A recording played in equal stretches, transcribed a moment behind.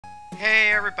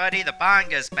Hey everybody, the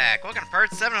Banga's back. Welcome to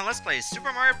part 7 of Let's Play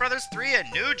Super Mario Bros. 3 A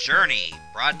New Journey.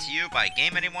 Brought to you by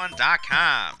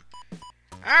GameAnyone.com.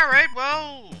 Alright,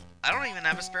 well, I don't even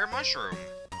have a spare mushroom.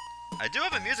 I do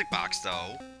have a music box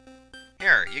though.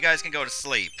 Here, you guys can go to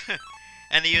sleep.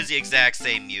 And they use the exact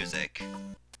same music.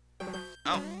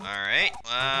 Oh, alright.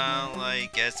 Well, I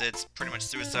guess it's pretty much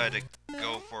suicide to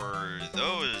go for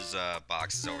those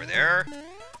boxes over there.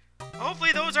 Hopefully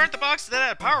those aren't the boxes that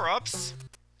have power-ups.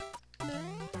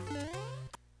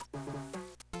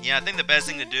 Yeah, I think the best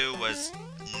thing to do was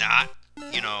not,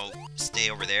 stay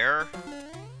over there.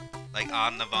 Like,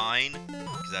 on the vine.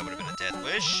 Because that would have been a death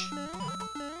wish.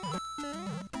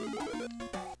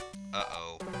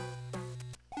 Uh-oh.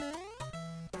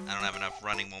 I don't have enough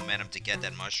running momentum to get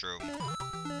that mushroom.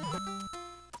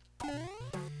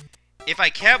 If I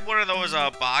kept one of those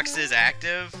boxes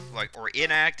active, or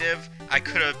inactive, I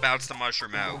could have bounced the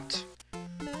mushroom out.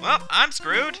 Well, I'm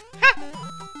screwed.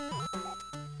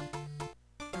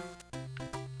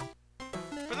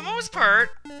 For the most part,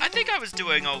 I think I was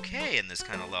doing okay in this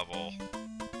kind of level.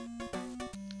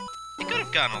 It could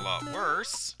have gotten a lot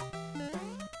worse.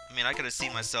 I mean, I could have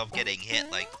seen myself getting hit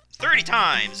like 30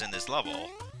 times in this level.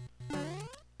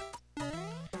 I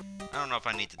don't know if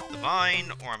I need the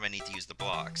vine or if I need to use the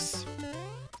blocks.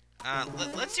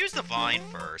 Let's use the vine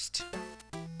first.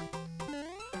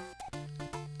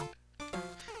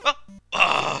 Well,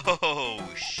 oh,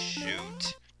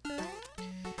 shoot.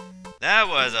 That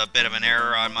was a bit of an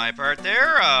error on my part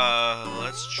there.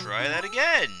 Let's try that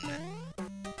again.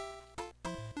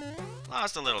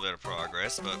 Lost a little bit of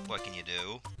progress, but what can you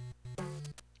do?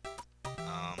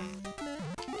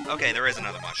 Okay, there is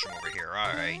another mushroom over here,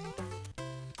 alright.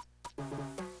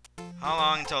 How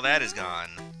long until that is gone?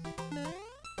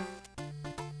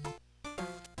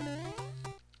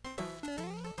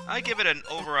 I give it an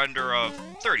over-under of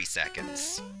 30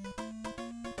 seconds.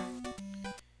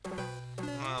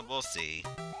 Well, we'll see.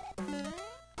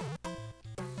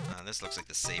 This looks like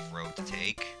the safe road to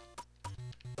take.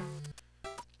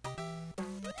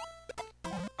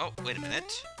 Oh, wait a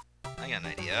minute. I got an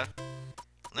idea.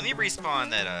 Let me respawn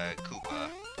that, Koopa.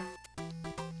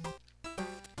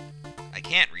 I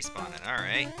can't respawn it,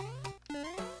 alright.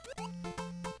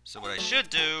 So what I should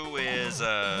do is,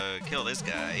 kill this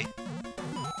guy.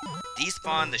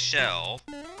 Despawn the shell.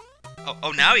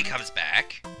 Oh, now he comes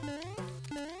back.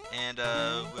 And,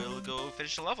 we'll go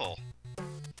finish the level.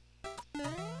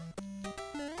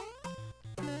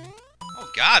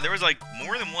 Oh god, there was like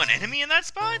more than one enemy in that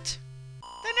spot?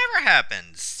 That never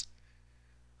happens.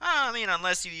 I mean,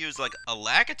 unless you use like a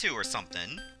Lakitu or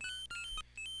something.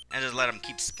 And just let them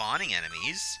keep spawning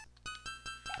enemies.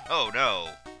 Oh no.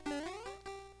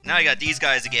 Now I got these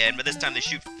guys again, but this time they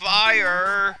shoot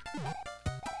fire!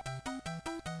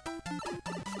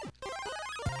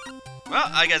 Well,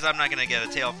 I guess I'm not gonna get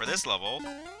a tail for this level.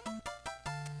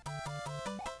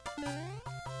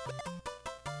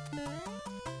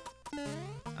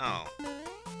 Oh.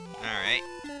 Alright.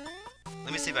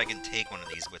 Let me see if I can take one of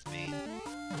these with me.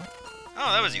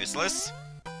 Oh, that was useless.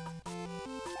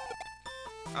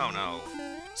 Oh no.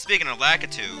 Speaking of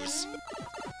Lakitus.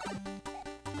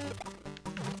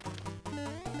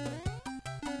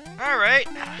 Alright.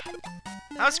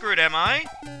 How screwed am I?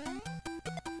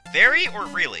 Very or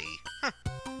really? Huh.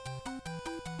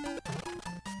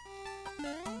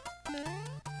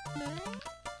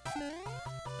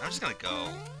 I'm just gonna go.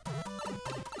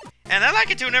 And that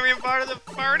Lakitu never even fired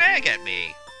an egg at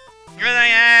me. You're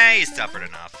like, you suffered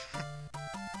enough.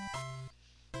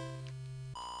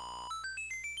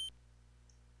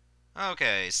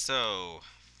 Okay, so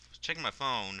checking my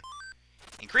phone.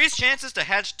 Increased chances to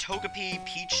hatch Togepi,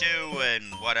 Pichu, and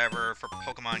whatever for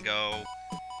Pokemon Go.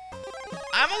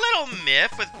 I'm a little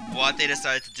miffed with what they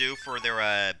decided to do for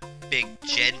their big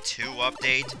Gen 2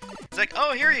 update. It's like,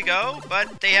 oh, here you go,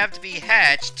 but they have to be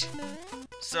hatched.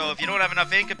 So if you don't have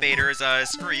enough incubators,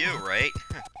 screw you, right?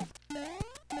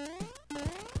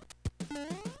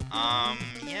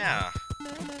 Yeah.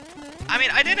 I mean,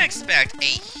 I didn't expect a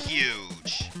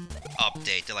huge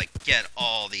update to, like, get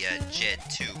all the, Gen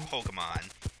 2 Pokemon.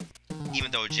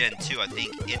 Even though Gen 2, I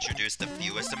think, introduced the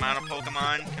fewest amount of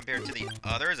Pokemon compared to the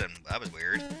others, and that was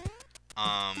weird.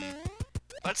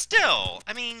 But still,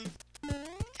 I mean,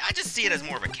 I just see it as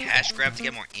more of a cash grab to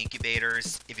get more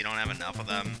incubators if you don't have enough of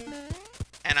them.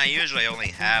 And I usually only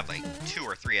have, like, 2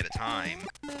 or 3 at a time.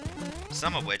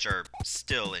 Some of which are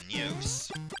still in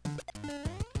use.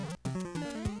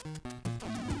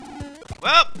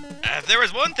 Well, if there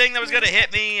was one thing that was gonna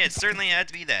hit me, it certainly had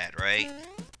to be that, right?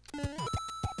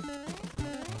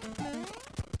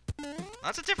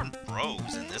 Lots of different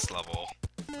bros in this level.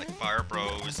 Like Fire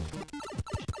Bros,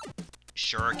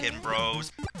 shuriken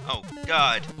bros. Oh,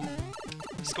 God.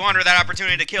 Squander that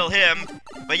opportunity to kill him,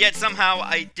 but yet somehow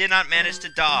I did not manage to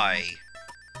die.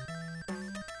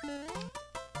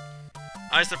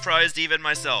 I surprised even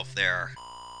myself there.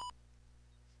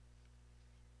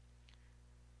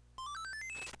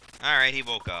 Alright, he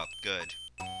woke up. Good.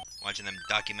 Watching them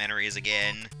documentaries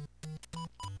again.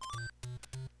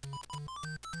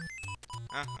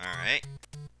 Alright.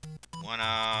 One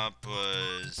up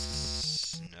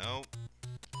was... Nope.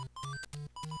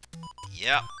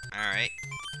 Yep. Alright.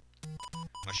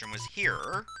 Mushroom was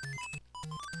here.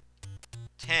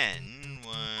 10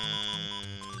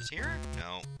 was here?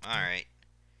 No. Alright.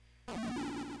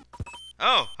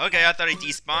 Oh, okay, I thought he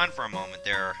despawned for a moment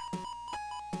there.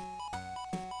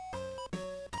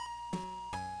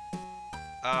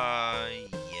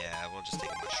 Yeah, we'll just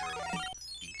take a mushroom and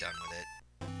be done with it.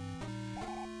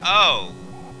 Oh!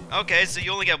 Okay, so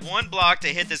you only get one block to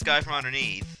hit this guy from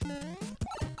underneath.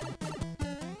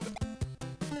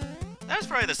 That's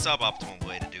probably the suboptimal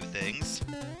way to do things.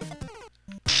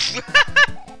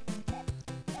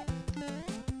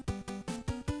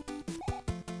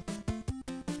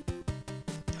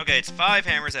 Okay, it's 5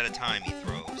 hammers at a time he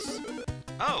throws.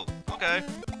 Oh, okay.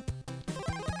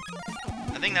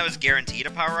 I think that was guaranteed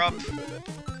to power up.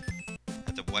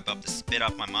 Have to wipe up the spit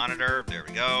off my monitor. There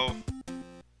we go.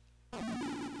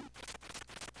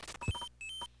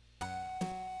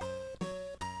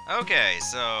 Okay,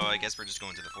 so I guess we're just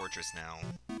going to the fortress now.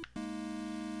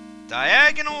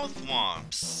 Diagonal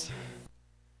Thwomps.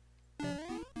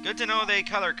 Good to know they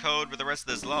color code for the rest of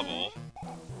this level.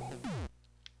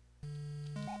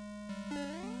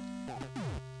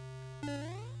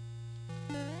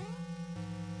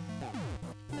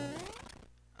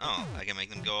 Oh, I can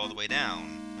make them go all the way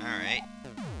down. Alright.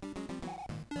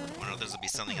 I wonder if this will be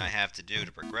something I have to do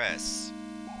to progress.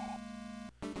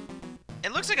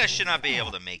 It looks like I should not be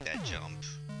able to make that jump.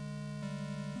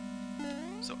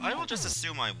 So I will just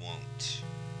assume I won't.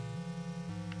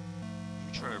 Let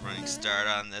me try a running start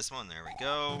on this one. There we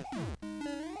go.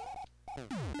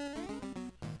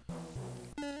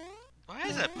 Why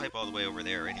is that pipe all the way over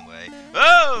there anyway?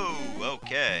 Oh!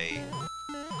 Okay.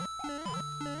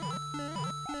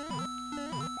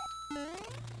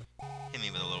 Hit me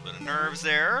with a little bit of nerves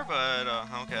there, but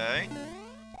okay.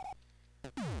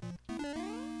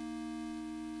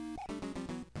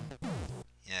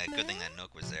 Yeah, good thing that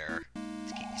Nook was there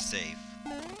to keep you safe.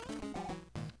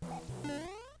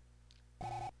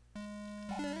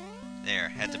 There,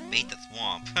 had to bait the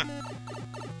thwomp.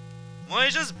 Well,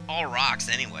 he's just all rocks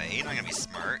anyway. He's not gonna be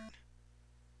smart.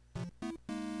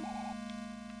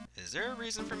 Is there a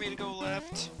reason for me to go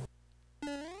left?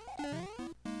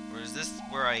 Or is this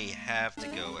where I have to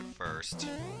go at first?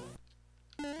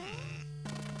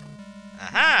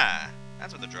 Aha!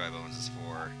 That's what the dry bones is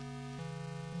for.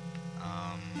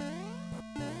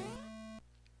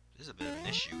 There's a bit of an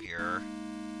issue here.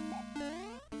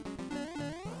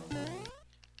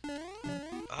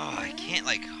 Oh, I can't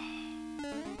like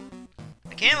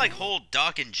hold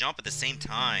duck and jump at the same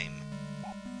time.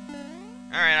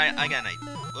 Alright, I got an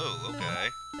idea. Whoa, okay.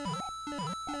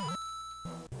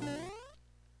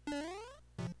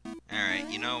 Alright,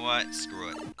 you know what? Screw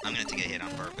it. I'm gonna take a hit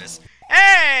on purpose.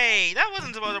 Hey! That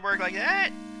wasn't supposed to work like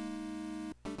that!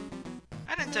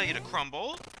 I didn't tell you to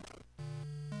crumble.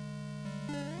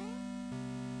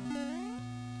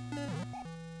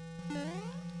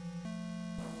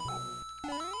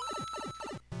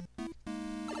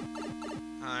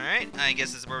 Alright, I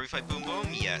guess this is where we fight Boom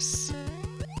Boom. Yes.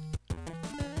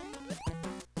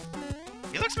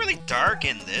 He looks really dark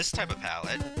in this type of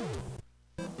palette.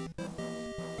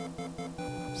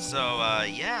 So,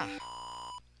 yeah.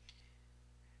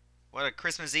 What a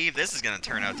Christmas Eve this is gonna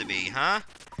turn out to be, huh?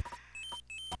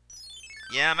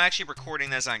 Yeah, I'm actually recording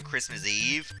this on Christmas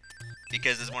Eve,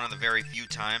 because it's one of the very few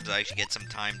times I actually get some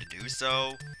time to do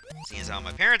so, seeing as how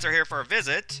my parents are here for a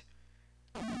visit.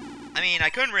 I mean, I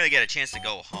couldn't really get a chance to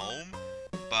go home,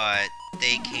 but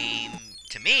they came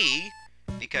to me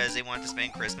because they wanted to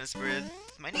spend Christmas with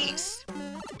my niece,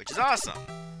 which is awesome.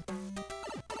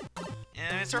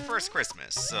 And it's her first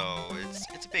Christmas, so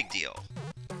it's a big deal.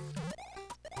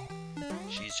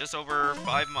 She's just over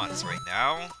 5 months right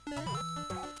now.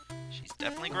 She's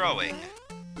definitely growing,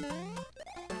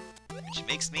 which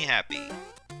makes me happy.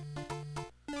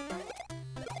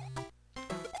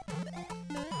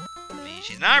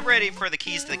 She's not ready for the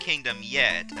keys to the kingdom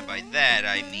yet, and by that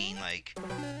I mean, like,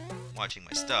 watching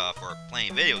my stuff or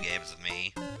playing video games with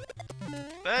me.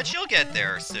 But she'll get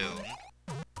there soon.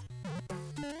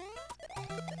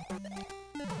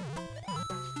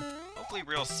 Hopefully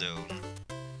real soon.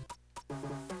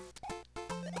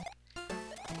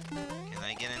 Can I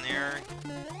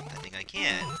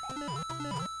can.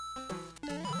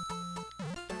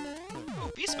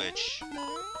 Oh, B-switch.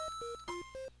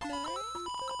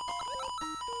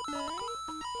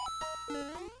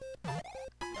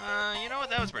 You know what?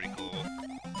 That was pretty cool.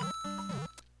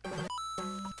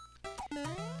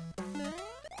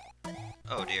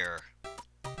 Oh dear.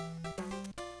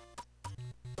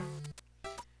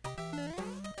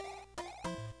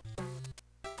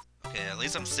 Okay, at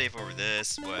least I'm safe over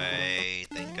this way.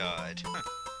 Thank God.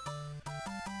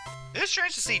 It's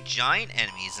strange to see giant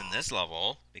enemies in this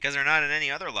level, because they're not in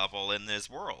any other level in this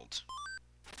world.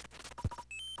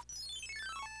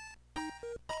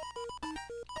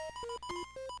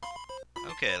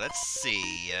 Okay, let's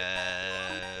see.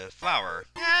 Flower.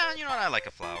 Yeah, you know what? I like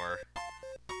a flower.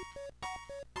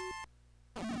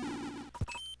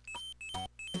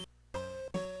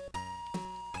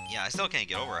 Yeah, I still can't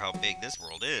get over how big this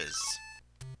world is.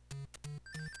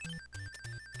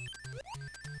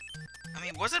 I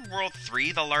mean, wasn't World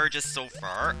 3 the largest so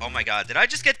far? Oh my god, did I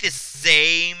just get the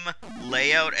same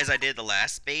layout as I did the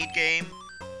last Spade game?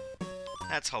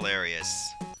 That's hilarious.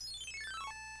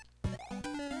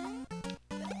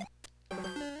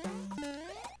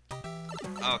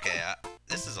 Okay,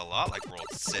 this is a lot like World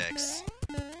 6,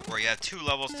 where you have 2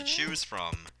 levels to choose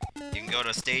from. You can go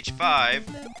to Stage 5,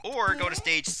 or go to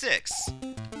Stage 6.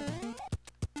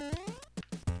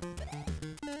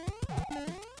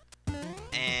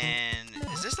 And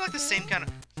is this like the same kind of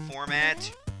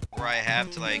format, where I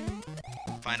have to like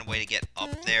find a way to get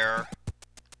up there?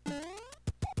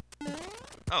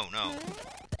 Oh no.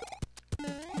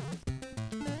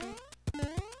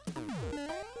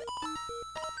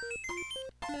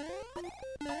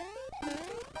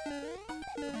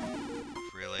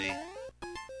 Really?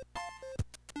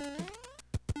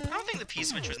 I don't think the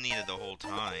P-switch was needed the whole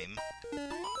time.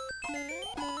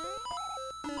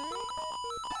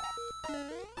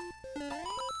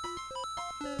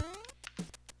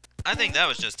 I think that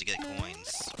was just to get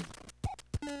coins.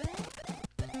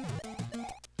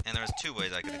 And there was 2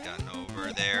 ways I could have gotten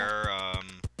over there.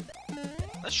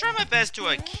 Let's try my best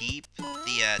to keep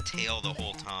the tail the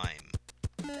whole time.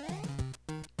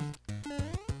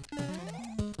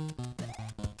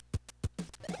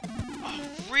 Oh,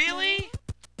 really?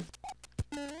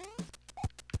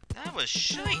 That was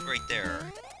shite right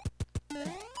there.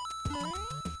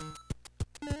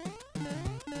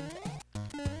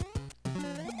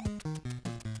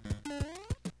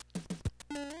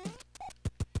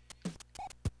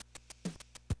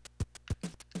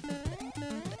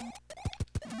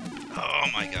 Oh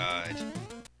my god.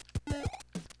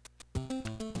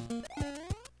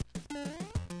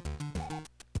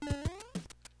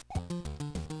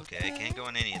 Okay, I can't go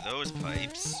in any of those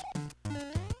pipes.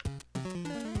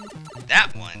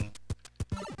 That one!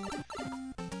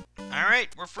 Alright,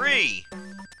 we're free!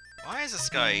 Why is the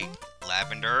sky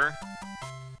lavender?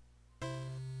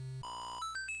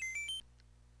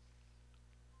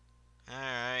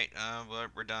 Alright,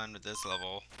 we're done with this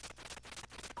level.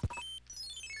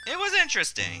 It was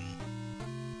interesting!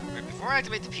 Right, before I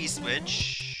activate the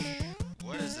P-switch,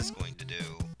 what is this going to do?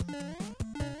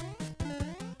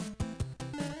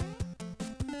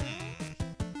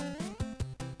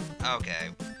 Okay,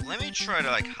 let me try to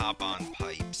like hop on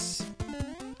pipes.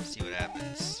 See what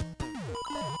happens.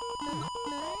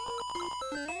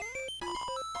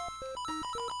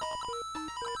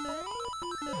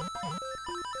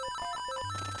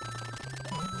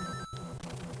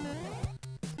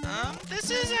 This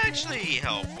is actually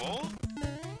helpful.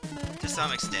 To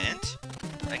some extent.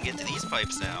 I can get to these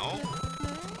pipes now.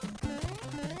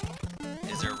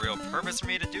 Is there a real purpose for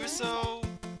me to do so?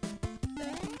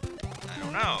 I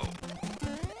don't know.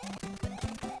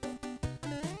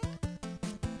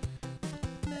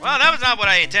 Well, that was not what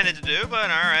I intended to do, but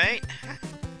alright.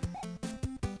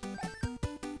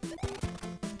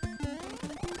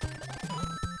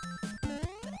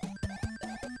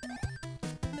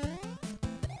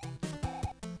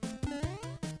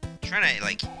 Trying to,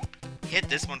 like, hit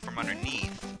this one from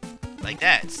underneath. Like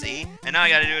that, see? And now I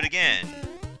gotta do it again.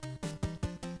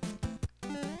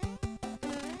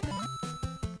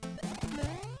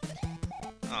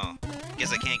 Oh,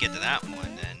 guess I can't get to that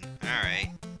one then. Alright.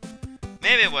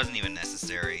 Maybe it wasn't even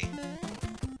necessary.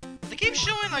 They keep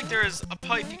showing like there's a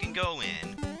pipe you can go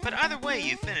in, but either way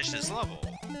you finish this level.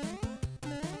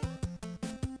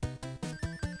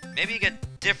 Maybe you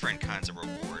get different kinds of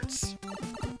rewards.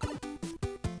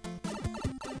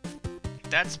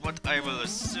 That's what I will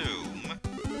assume.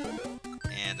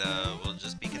 And, we'll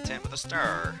just be content with a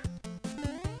star.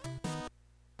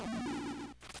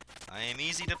 I am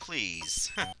easy to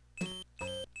please.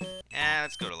 Yeah,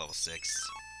 let's go to level 6.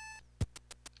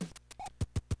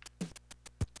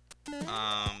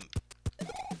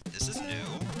 This is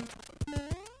new.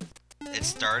 It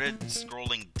started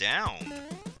scrolling down.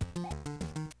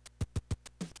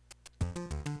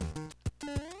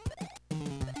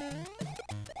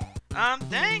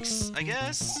 Thanks, I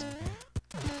guess.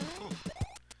 Whew.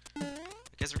 I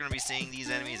guess we're gonna be seeing these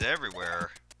enemies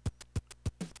everywhere.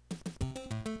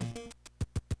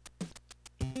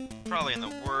 Probably in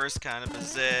the worst kind of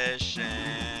positions,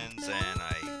 and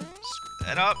I screwed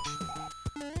that up.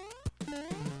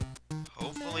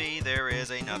 Hopefully there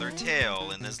is another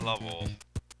tail in this level.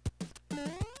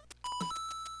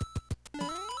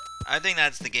 I think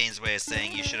that's the game's way of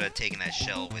saying you should have taken that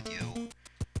shell with you.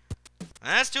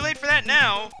 That's too late for that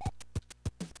now.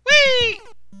 Whee!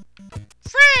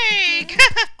 Freak!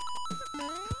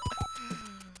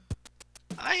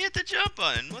 I hit the jump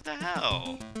button. What the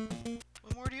hell?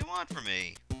 What more do you want from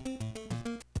me?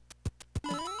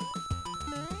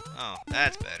 Oh,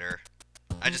 that's better.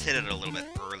 I just hit it a little bit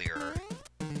earlier.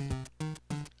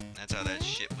 That's how that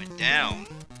shit went down.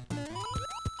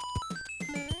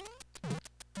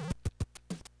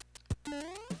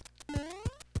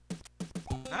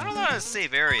 Not a lot of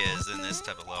safe areas in this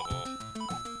type of level.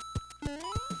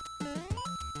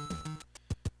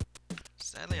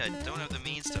 Sadly, I don't have the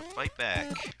means to fight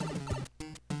back.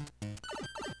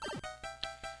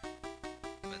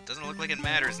 But it doesn't look like it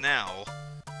matters now.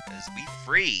 Because we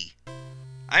free.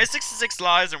 I have 66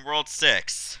 lives in World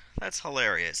 6. That's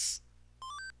hilarious.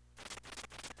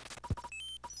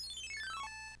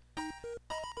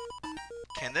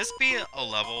 Can this be a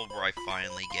level where I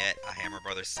finally get a Hammer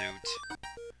Brothers suit?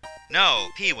 No,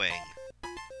 P-Wing.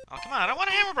 Oh, come on, I want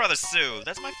a Hammer Brothers suit!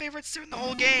 That's my favorite suit in the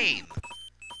whole game!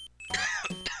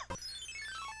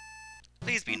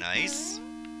 Please be nice.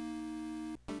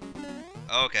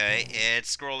 Okay,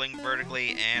 it's scrolling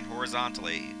vertically and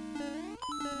horizontally.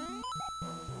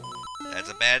 That's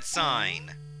a bad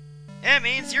sign. It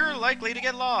means you're likely to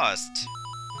get lost.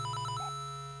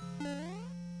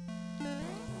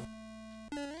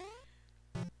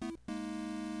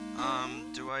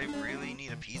 Do I really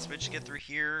need a P-switch to get through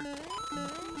here?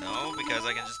 No, because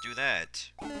I can just do that.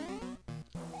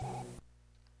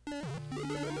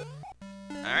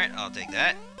 Alright, I'll take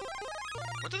that.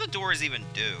 What do the doors even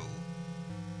do?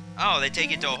 Oh, they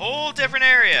take you to a whole different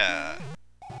area!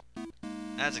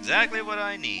 That's exactly what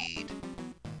I need.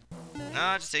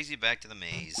 No, it just takes you back to the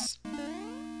maze.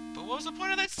 But what was the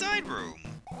point of that side room?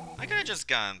 I could have just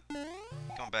gone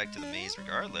back to the maze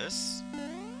regardless.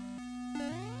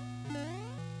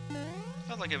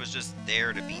 Felt like it was just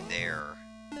there to be there.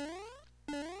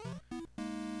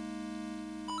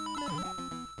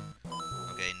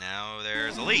 Okay, now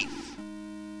there's a leaf.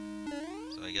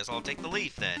 So I guess I'll take the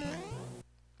leaf then.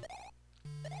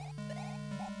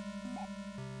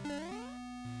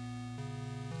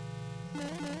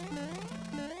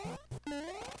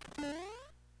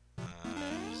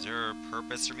 Is there a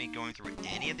purpose for me going through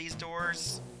any of these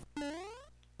doors?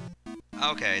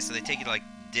 Okay, so they take you to like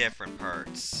different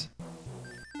parts.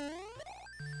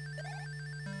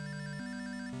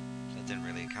 That didn't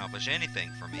really accomplish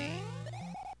anything for me.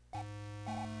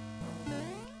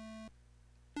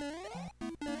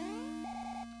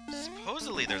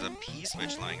 Supposedly there's a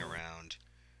P-switch lying around,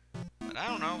 but I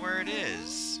don't know where it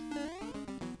is.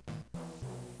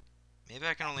 Maybe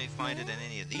I can only find it in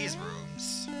any of these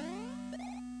rooms.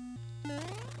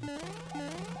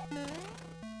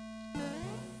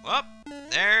 Well,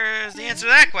 there's the answer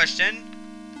to that question.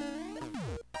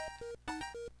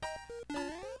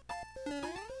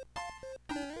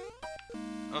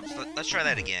 Oops, let's try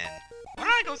that again. Why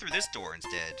don't I go through this door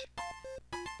instead?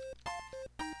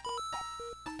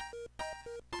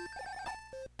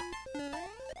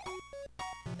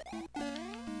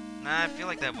 Nah, I feel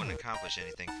like that wouldn't accomplish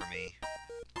anything for me.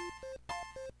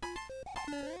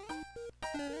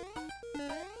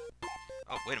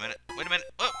 Oh, wait a minute. Wait a minute.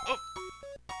 Oh, oh!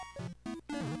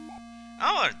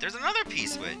 Oh, there's another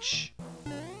P-switch.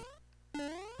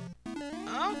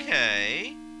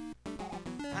 Okay.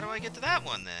 How do I get to that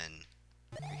one, then?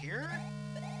 Through here?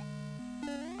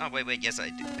 Oh, wait, yes, I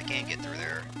do. I can't get through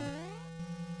there.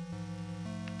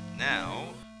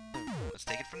 Now, let's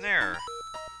take it from there.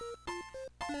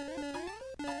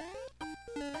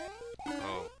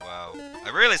 Oh, wow. I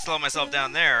really slowed myself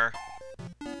down there.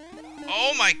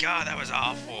 Oh my god, that was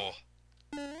awful.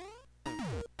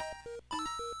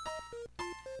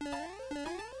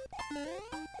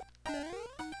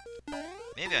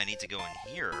 Maybe I need to go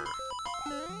in here.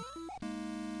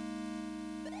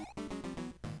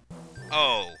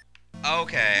 Oh,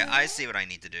 okay, I see what I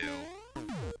need to do.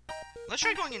 Let's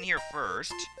try going in here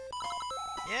first.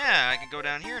 Yeah, I can go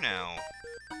down here now.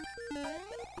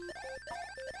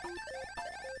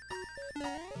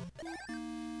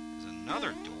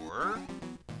 another door.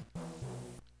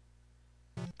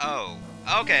 Oh,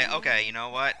 okay, okay, you know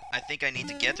what? I think I need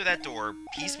to get through that door,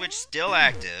 P-switch still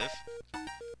active,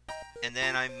 and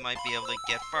then I might be able to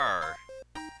get far.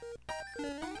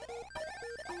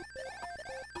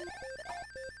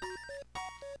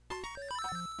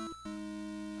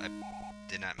 I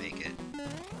did not make it.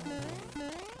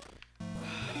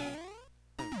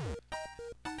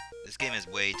 This game is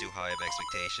way too high of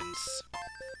expectations.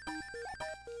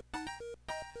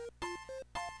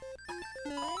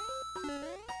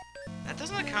 That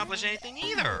doesn't accomplish anything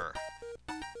either.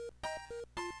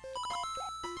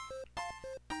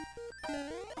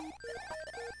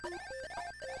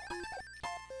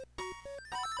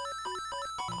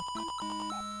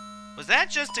 Was that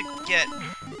just to get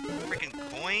freaking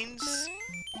coins?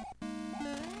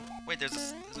 Wait,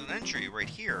 there's an entry right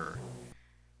here.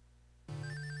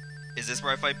 Is this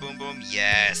where I fight Boom Boom?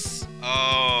 Yes!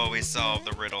 Oh, we solved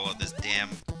the riddle of this damn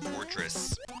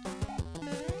fortress.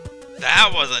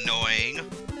 That was annoying!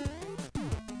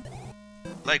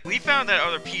 Like, we found that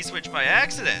other P-switch by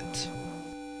accident.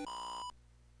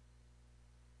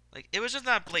 Like, it was just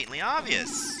not blatantly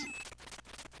obvious.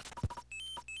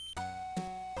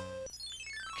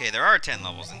 Okay, there are 10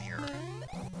 levels in here.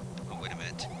 Oh, wait a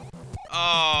minute.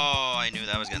 Oh, I knew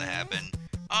that was gonna happen.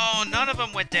 Oh, none of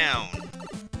them went down.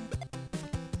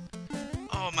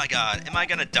 Oh my god, am I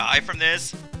gonna die from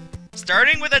this?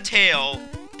 Starting with a tail,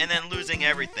 and then losing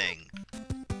everything.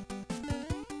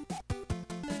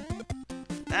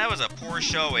 That was a poor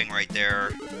showing right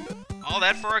there. All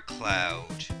that for a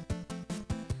cloud.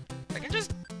 I can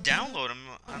just download them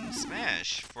on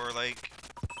Smash for, like,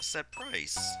 a set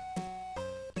price.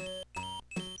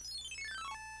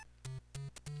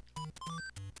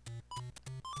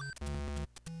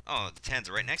 Oh, the 10s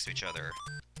are right next to each other.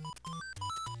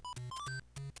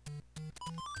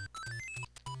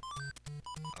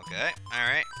 Okay,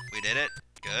 alright, we did it.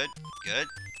 Good, good.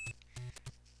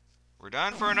 We're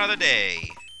done for another day.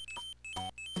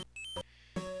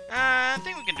 I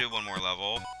think we can do one more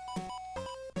level.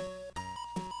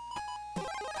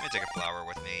 Let me take a flower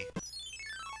with me.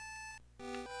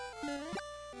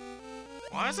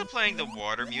 Why is it playing the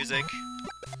water music?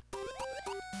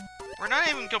 We're not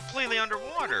even completely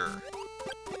underwater.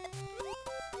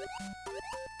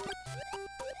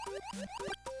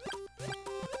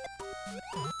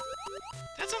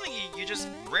 That's something you just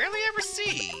rarely ever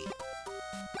see.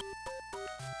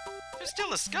 There's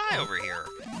still a sky over here.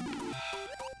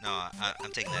 No,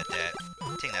 I'm taking that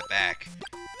back.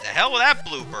 The hell with that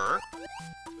blooper.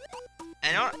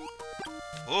 And you know what?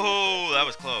 Whoa, that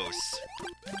was close.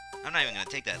 I'm not even gonna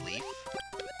take that leaf.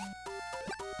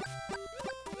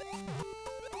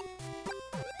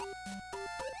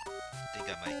 Think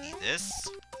I might need this.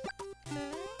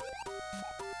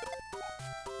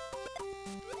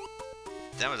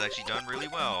 That was actually done really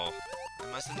well,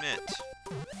 I must admit.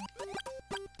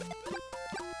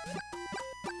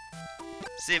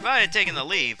 See, if I had taken the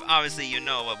leaf, obviously you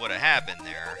know what would have happened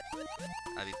there.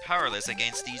 I'd be powerless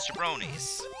against these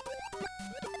jabronis.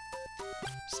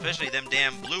 Especially them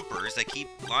damn bloopers that keep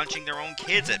launching their own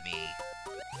kids at me.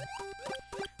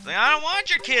 It's like, I don't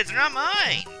want your kids, they're not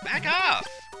mine! Back off!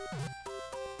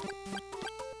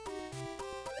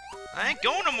 I ain't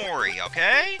going to Mori,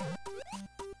 okay?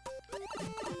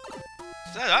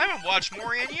 I haven't watched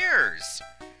Mori in years.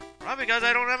 Probably because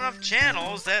I don't have enough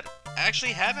channels that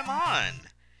actually have him on.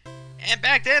 And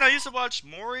back then, I used to watch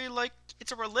Mori like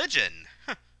it's a religion.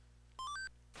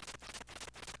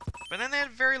 But then they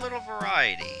had very little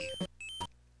variety.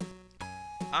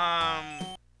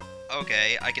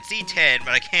 Okay, I can see 10,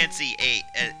 but I can't see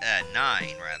 9,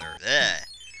 rather. Ugh.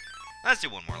 Let's do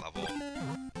one more level.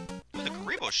 Ooh, the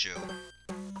Karibo shoe.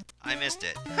 I missed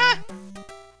it. Huh!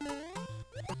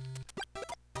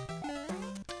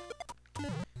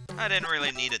 I didn't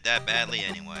really need it that badly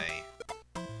anyway.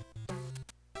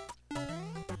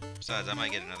 Besides, I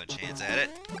might get another chance at it.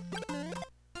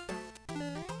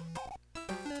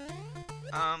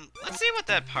 Let's see what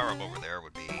that power-up over there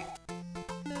would be.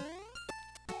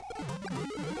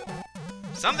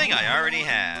 Something I already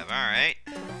have, alright.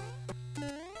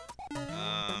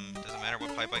 Doesn't matter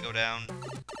what pipe I go down.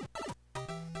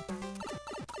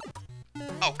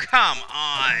 Oh, come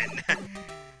on!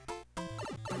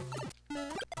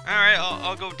 Alright,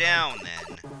 I'll go down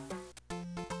then.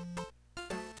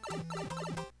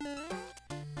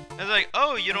 It's like,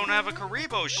 oh, you don't have a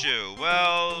Karibo shoe.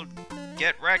 Well,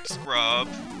 get wrecked, scrub.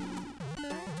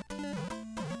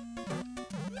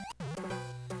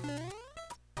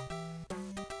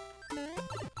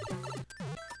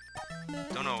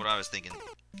 Don't know what I was thinking.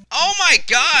 Oh my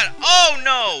god! Oh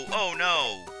no! Oh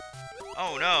no!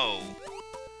 Oh no!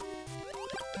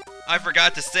 I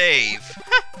forgot to save.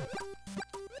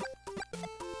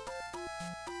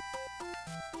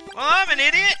 Well, I'm an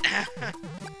idiot.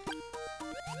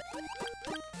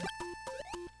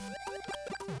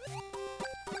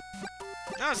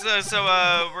 No, so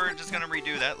we're just gonna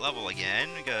redo that level again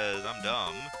because I'm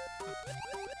dumb.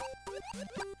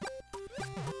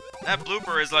 That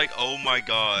blooper is like, oh my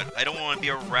god, I don't want to be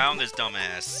around this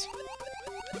dumbass.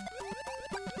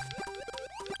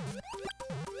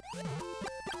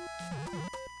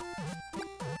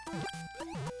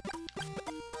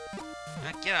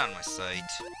 Get out of my sight.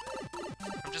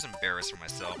 I'm just embarrassed for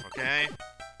myself, okay?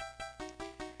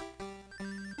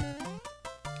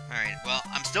 Alright, well,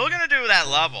 I'm still gonna do that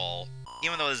level,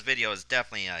 even though this video is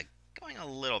definitely going a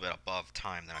little bit above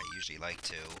time than I usually like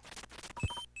to.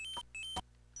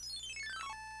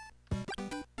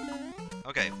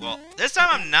 Okay, well, this time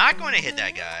I'm not going to hit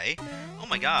that guy. Oh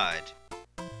my god.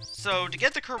 So, to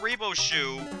get the Karibo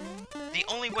shoe, the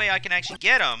only way I can actually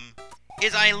get him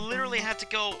is I literally have to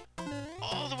go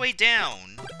all the way down,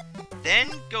 then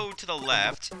go to the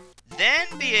left, then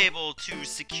be able to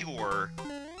secure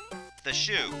the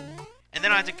shoe, and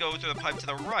then I have to go through the pipe to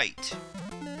the right.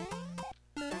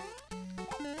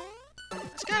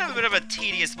 It's kind of a bit of a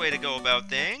tedious way to go about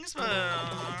things, but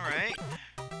alright.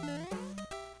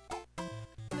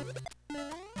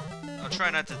 I'll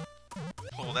try not to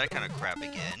pull that kind of crap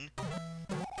again.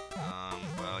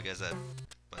 Well, I guess that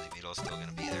Buzzy Beetle's still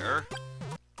gonna be there.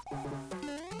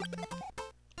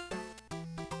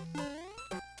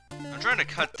 I'm trying to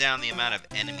cut down the amount of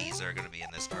enemies that are gonna be in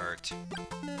this part.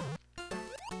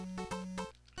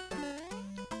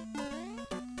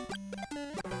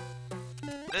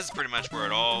 This is pretty much where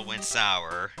it all went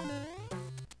sour.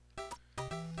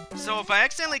 So if I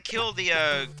accidentally kill the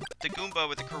Goomba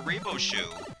with the Karibo shoe,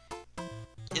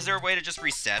 is there a way to just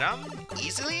reset him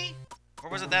easily? Or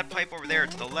was it that pipe over there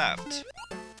to the left?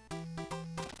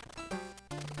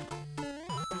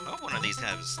 I hope one of these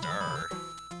has a star.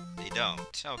 They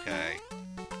don't. Okay.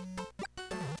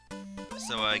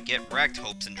 So get wrecked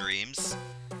hopes and dreams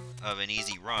of an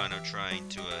easy run of trying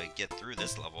to get through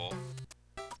this level.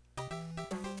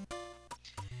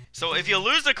 So if you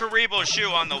lose the Karibo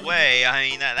shoe on the way, I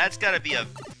mean, that's gotta be a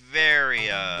very,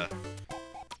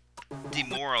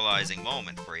 demoralizing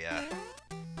moment for you.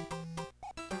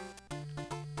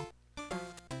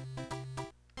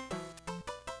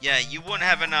 Yeah, you wouldn't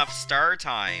have enough star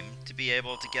time to be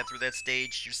able to get through that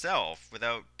stage yourself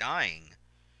without dying.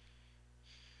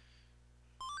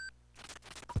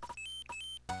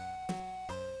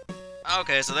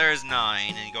 Okay, so there's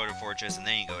 9, and you go to Fortress, and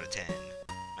then you go to 10.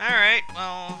 Alright,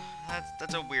 well,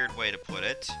 that's a weird way to put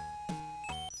it.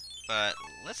 But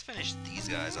let's finish these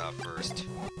guys off first.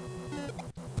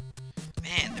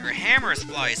 Man, their hammers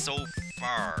fly so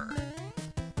far.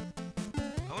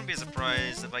 I wouldn't be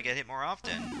surprised if I get hit more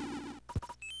often.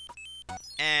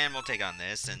 And we'll take on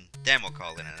this, and then we'll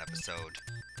call it an episode.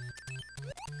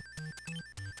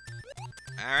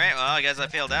 Alright, well, I guess I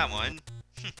failed that one.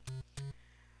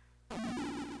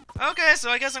 Okay, so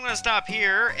I guess I'm going to stop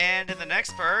here, and in the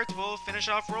next part, we'll finish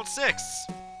off World 6.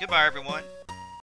 Goodbye, everyone.